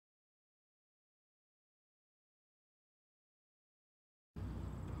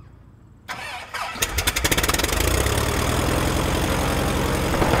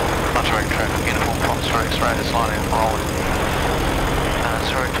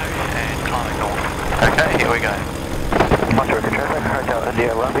we go. Motueka traffic, Hotel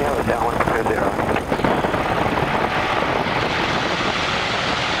India Romeo is down 140.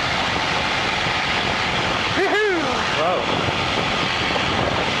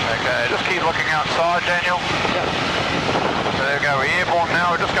 Okay, just keep looking outside, Daniel. Yep. There we go, we're airborne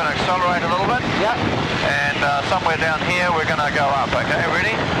now, we're just going to accelerate a little bit. Yep. And somewhere down here we're going to go up, okay,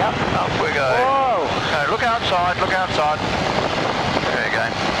 ready? Yep. Up we go. Whoa! Okay, look outside, look outside. There you go.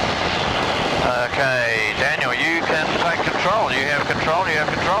 Okay, Daniel, you can take control. You have control, you have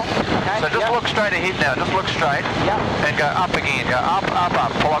control. Okay, So just look straight ahead now, just look straight. Yep. And go up again, go up, up,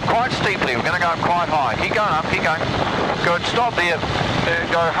 up. Pull up quite steeply, we're going to go up quite high. Keep going up, keep going. Good, stop there.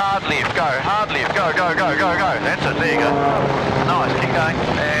 Go hard left, go hard left, go, go, go, go, go. That's it, there you go. Nice, keep going.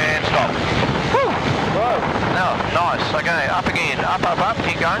 And stop. Woo! Whoa! No, nice, okay, up again, up, up, up,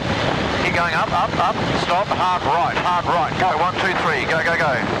 keep going. Keep going up, up, up, stop, hard right, go, 1, 2, 3, go, go,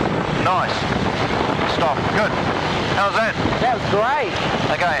 go. Nice. Stop, good. How's that? That was great.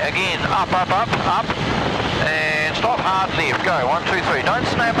 Okay, again, up, up, up, up. And stop, hard left, go, 1, 2, 3. Don't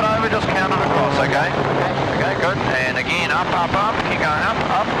snap it over, just count it across, okay? Okay, good. And again, up, up, up, keep going up,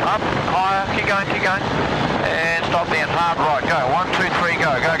 up, up, higher, keep going, and stop there, and hard right, go, 1, 2, 3,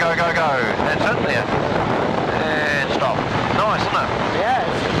 go, go, go, go, go. That's it there. And stop. Nice, isn't it? Yeah,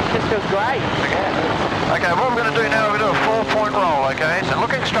 this feels great. Yeah. Okay, what we're going to do now, we're going to do a 4-point roll, okay? So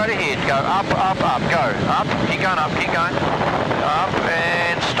looking straight ahead, go up, up, up, go, up, keep going, up, and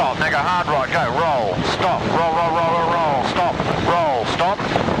stop. Now go hard right, go, roll, stop, roll, roll, roll, roll, roll, stop, roll, stop,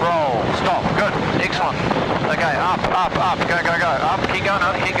 roll, stop. Good, excellent. Okay, up, up, up, go, go, go, up, keep going,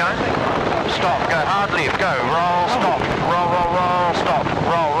 stop, go hard left, go, roll, stop, roll, roll, roll, stop,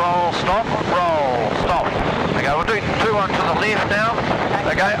 roll, roll, stop, roll, stop. Okay, we'll do 2-1 to the left now.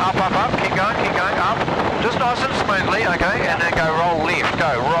 Okay, up, up, up, keep going, up. Just nice and smoothly, okay, and then go roll left,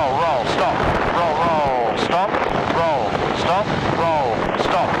 go, roll, roll, stop, roll, roll, stop, roll, stop, roll,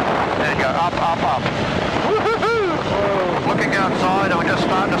 stop, and go up, up, up. Woo-hoo-hoo! Looking outside, and we're just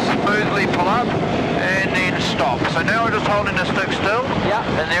starting to smoothly pull up, and then stop. So now we're just holding the stick still,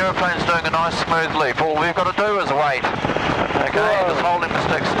 and the aeroplane's doing a nice smooth leap. All we've got to do is wait. Okay, just holding the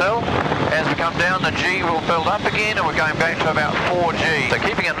stick still. As we come down, the G will build up again, and we're going back to about 4G. So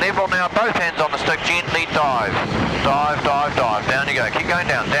keeping it level now, both hands on the stick, gently dive. Dive, dive, dive. Down you go. Keep going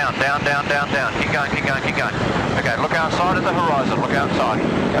down, down, down, down, down, down. Keep going, keep going, keep going. Okay, look outside at the horizon, look outside.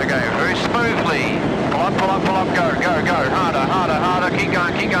 Okay, very smoothly. Pull up, pull up, pull up, go, go, go. Harder, harder, harder. Keep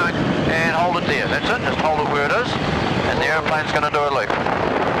going, and hold it there. That's it, just hold it where it is, and the airplane's going to do a loop.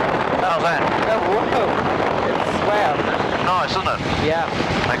 How's that? Oh, whoa. It's wow. Nice, isn't it? Yeah.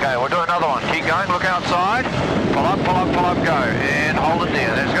 Okay, we'll do another one. Keep going, look outside. Pull up, pull up, pull up, go. And hold it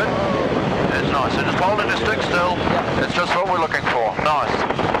there. That's good. That's nice. So just holding the stick still. Yep. It's just what we're looking for. Nice.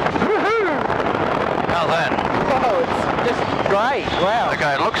 Woohoo! How's that? Whoa, it's just great. Wow.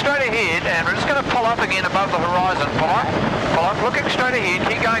 Okay, look straight ahead, and we're just going to pull up again above the horizon. Pull up, looking straight ahead.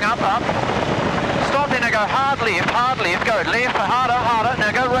 Keep going up, up. Stop there, now go hard left, go left, harder, harder.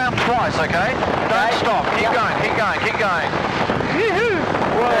 Now go round twice, okay? Don't stop. Keep going, keep going, keep going.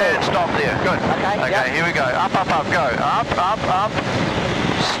 And stop there. Good. Okay, here we go. Up, up, up, go. Up, up, up.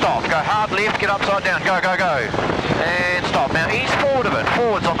 Stop. Go hard left, get upside down. Go, go, go. And stop. Now ease forward of it.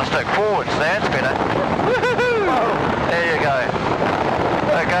 Forwards on the stick. Forwards. That's better. There you go.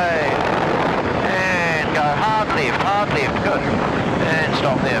 Okay. And go hard left. Good. And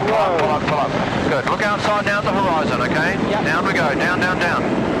stop there. Pull up, pull up, pull up. Good. Look outside down the horizon, okay? Yep. Down we go. Down, down, down.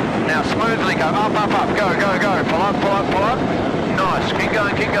 Now smoothly go up, up, up. Go, go, go. Pull up, pull up, pull up. Nice. Keep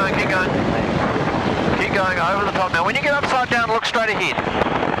going, keep going, keep going. Keep going over the top. Now when you get upside down, look straight ahead.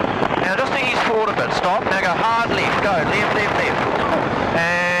 Now just ease forward a bit. Stop. Now go hard left. Go left, left, left.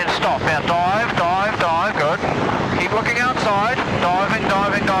 And stop. Now dive, dive, dive. Good. Keep looking outside. Diving,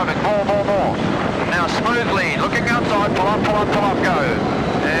 diving, diving. More, more, more. Now smoothly, looking outside, pull up, pull up, pull up, go.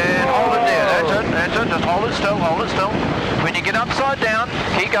 And hold it there, that's it, just hold it still, hold it still. When you get upside down,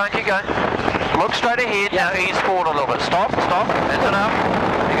 keep going, look straight ahead, now ease forward a little bit. Stop, that's enough.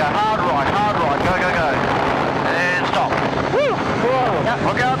 You go hard right, go, go, go. And stop. Woo!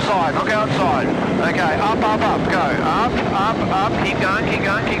 Look outside, Okay, up, up, up, go. Up, up, up, keep going.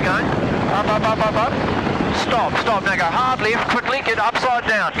 Up, up, up, up, up. Stop, now go hard left, quickly, get upside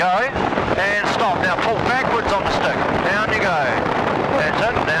down, go. And stop, now pull backwards on the stick. Down you go. That's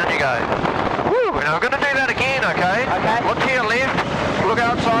it, down you go. Woo! Now we're going to do that again, okay? Look to your left, look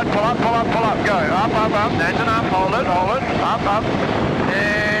outside, pull up, go. Up, up, up, that's enough, hold it, up, up.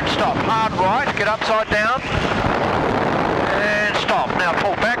 And stop, hard right, get upside down. And stop, now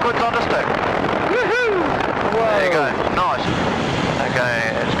pull backwards on the stick. Woohoo! There you go, nice. Okay,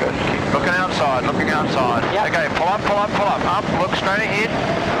 that's good. Looking outside, looking outside. Yep. Okay, pull up, pull up, pull up. Up, look straight ahead.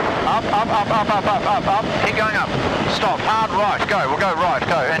 Up, up, up, up, up, up, up, up. Keep going up. Stop, hard right, go. We'll go right,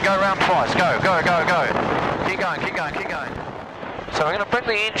 go. And go round twice. Go, go, go, go. Keep going, keep going, keep going. So we're going to bring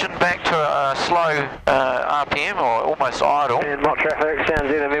the engine back to a slow RPM, or almost idle. And mock traffic,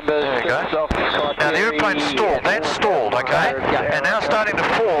 sounds in, members. There we go. Now the aeroplane's stalled, that's stalled, okay? And now starting to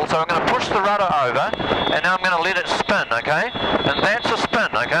fall, so I'm going to push the rudder over, and now I'm going to let it spin, okay? And that's a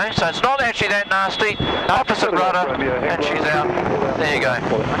spin, okay? So it's not actually that nasty. Opposite rudder, and she's out. There you go.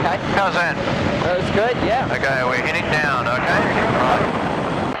 Okay. How's that? That was good, yeah. Okay, we're heading down, okay? Right.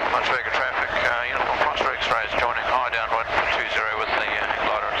 Motueka traffic, Uniform Foxtrot X-rays joining high downwind 20 with the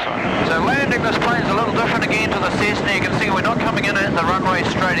glider inside. So landing this plane's a little different again to the Cessna. You can see we're not coming in at the runway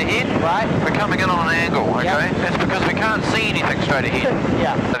straight ahead. Right. We're coming in on an angle, okay? Yep. That's because we can't see anything straight ahead.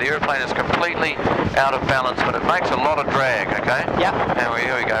 Yeah. So the airplane is completely out of balance, but it makes a lot of drag, okay? Yep. And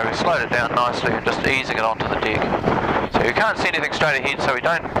here we go, we slowed it down nicely and just easing it onto the deck. So you can't see anything straight ahead, so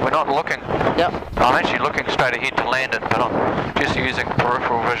we're not looking. Yep. I'm actually looking straight ahead to land it, but I'm just using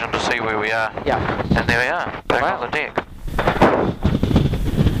peripheral vision to see where we are. Yeah. And there we are, back on the deck.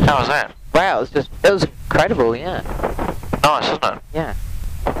 How was that? Wow, it was incredible, yeah. Nice, isn't it? Yeah.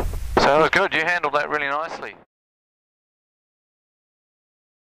 So it was good, you handled that really nicely.